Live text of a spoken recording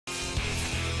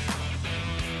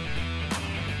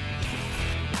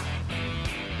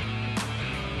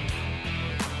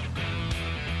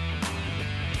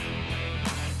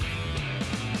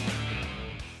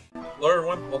Hello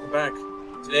everyone, welcome back.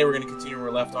 Today we're going to continue where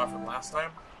we left off from last time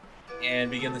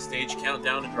and begin the stage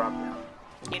countdown to Dropdown.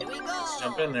 Here we go. Let's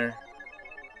jump in there.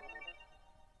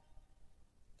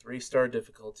 3-star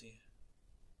difficulty.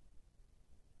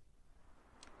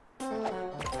 Okay.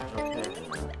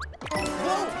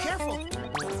 Whoa, careful!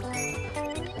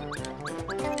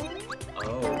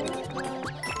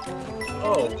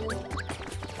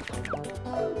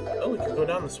 Oh, we can go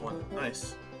down this one.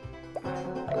 Nice.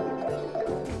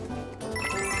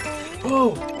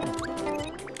 Oh!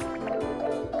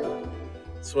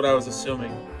 That's what I was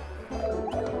assuming.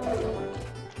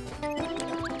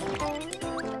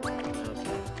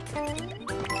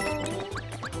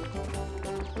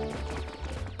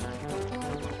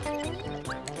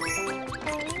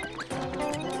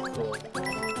 Cool.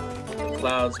 The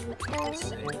clouds will keep us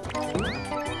safe.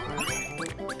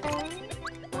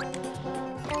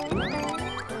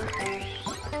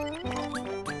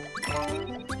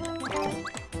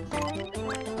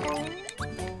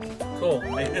 Cool,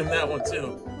 made him that one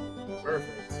too.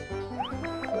 Perfect.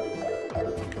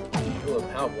 Ooh, a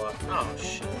power block. Oh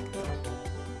shit.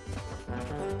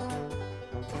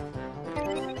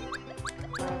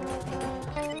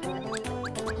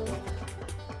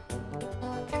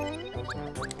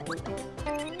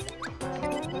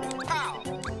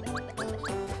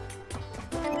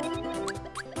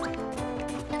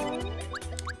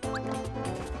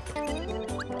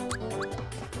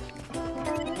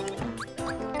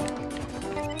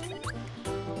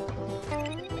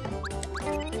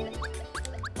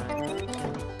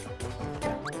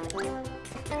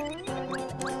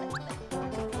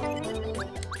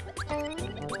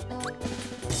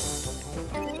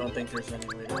 I don't think there's any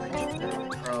way to reach it there.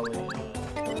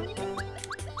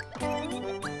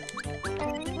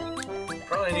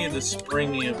 Probably need the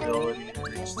springy ability to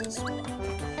reach this one.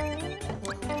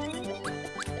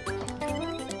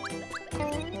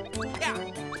 Yeah.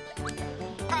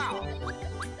 Pow.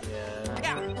 Yeah.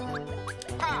 Yeah.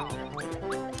 Pow.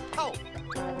 Oh.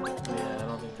 Yeah, I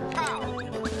don't think there's any way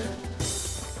to get up there.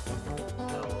 No.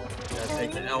 Gotta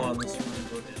take the L on this one and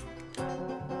go down.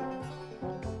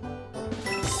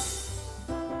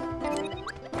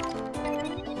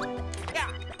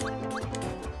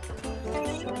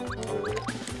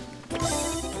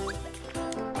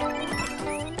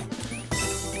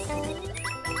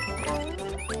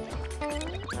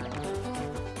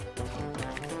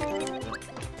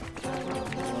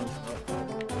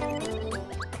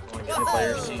 By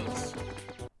your seats.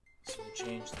 So we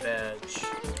change the badge.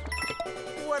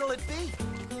 What'll it be?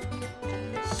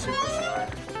 Superstar.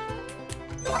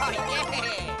 Oh, yeah.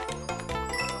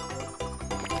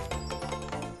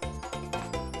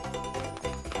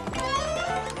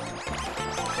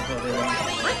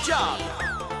 Great job.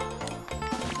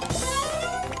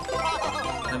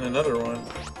 And another one.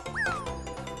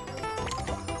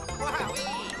 Wow.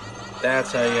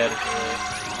 That's how you had to do it.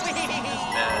 This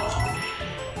badge.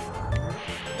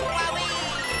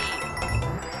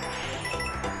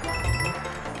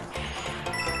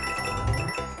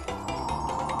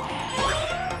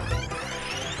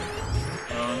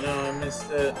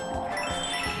 Missed it.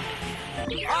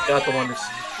 Got the Wonder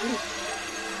Seed.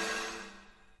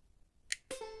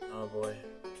 Oh boy.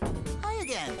 Hi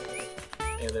again.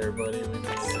 Hey there, buddy. We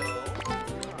made it.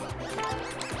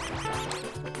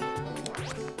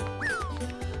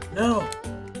 No!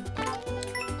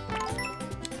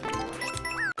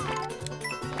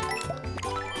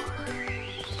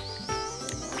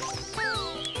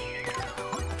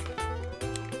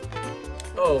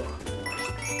 Oh.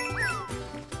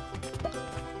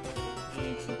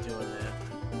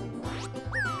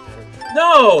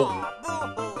 No!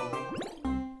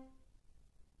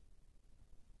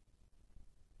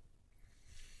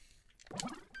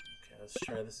 Okay, let's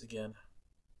try this again.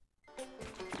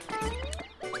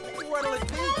 What'll it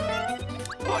be?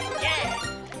 Oh, yeah!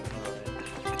 Alright.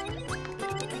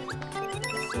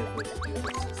 Let's see if we can do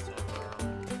this time around.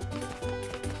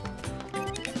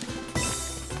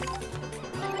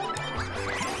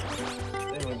 I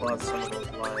think we bought some of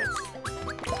those lives.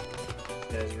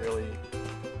 You guys really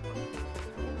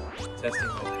testing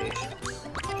my patience.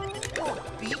 Oh,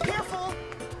 be careful!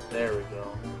 There we go.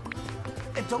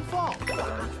 And don't fall!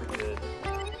 Down for good.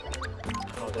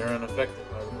 Oh, they're unaffected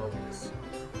by the bubbles.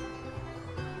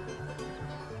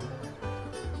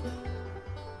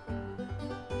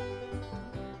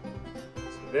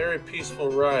 It's a very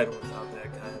peaceful ride without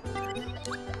that guy up there.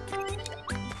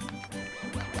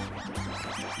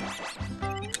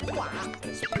 Did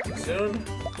I speak too soon?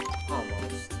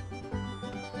 Almost.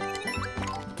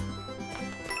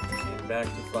 Came back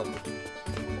to fuck with me.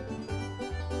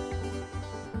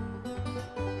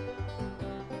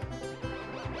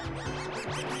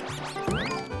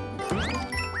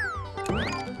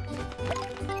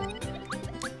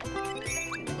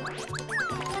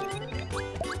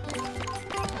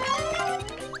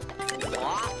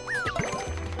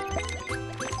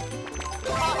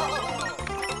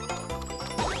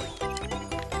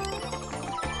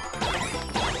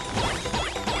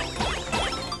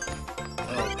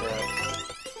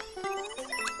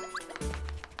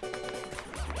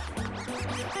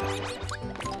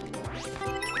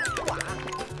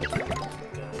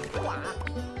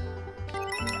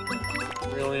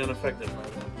 really unaffected by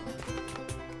them.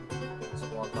 Just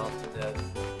walk off to death.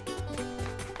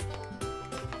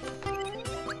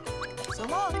 So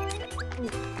long.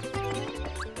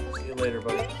 See you later,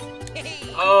 buddy.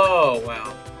 Oh,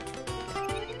 wow.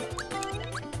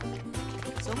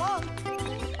 So long.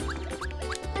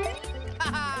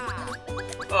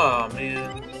 Oh,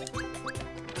 man.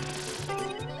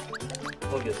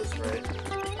 We'll get this right.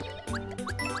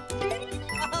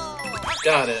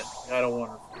 Got it. Got a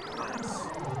wonderful. Nice.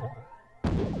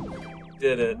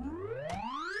 Did it.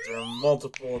 There are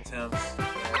multiple attempts.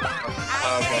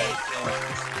 Okay,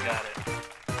 got it.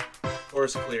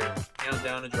 Course clear.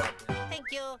 Countdown to drop down.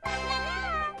 Thank you.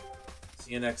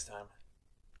 See you next time.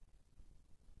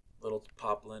 Little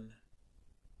Poplin.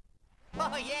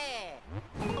 Oh yeah.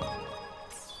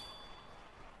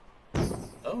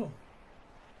 Oh.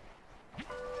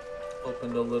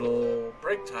 Opened a little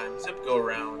break time. Zip go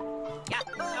around.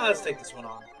 Now let's take this one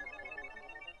on.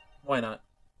 Why not?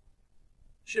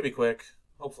 Should be quick.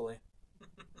 Hopefully.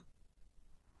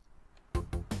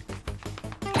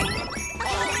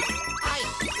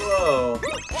 Whoa.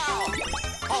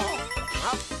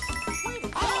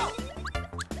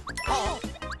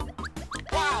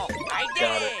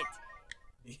 Got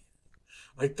it.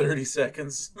 Like 30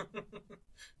 seconds.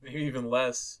 Maybe even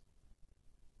less.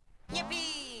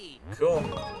 Yippee! Cool.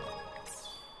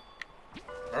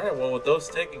 Alright, well with those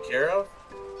taken care of,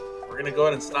 we're going to go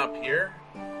ahead and stop here.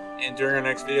 And during our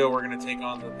next video, we're going to take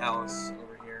on the palace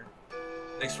over here.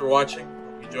 Thanks for watching.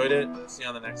 Hope you enjoyed it. See you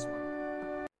on the next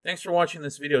one. Thanks for watching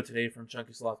this video today from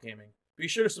ChnkySlothGaming. Be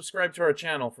sure to subscribe to our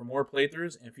channel for more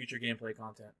playthroughs and future gameplay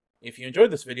content. If you enjoyed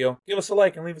this video, give us a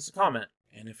like and leave us a comment.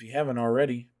 And if you haven't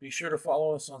already, be sure to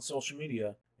follow us on social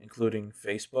media, including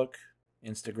Facebook,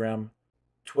 Instagram,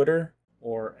 Twitter,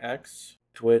 or X,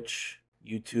 Twitch,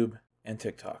 YouTube, and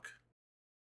TikTok.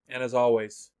 And as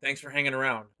always, thanks for hanging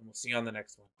around, and we'll see you on the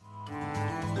next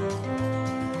one.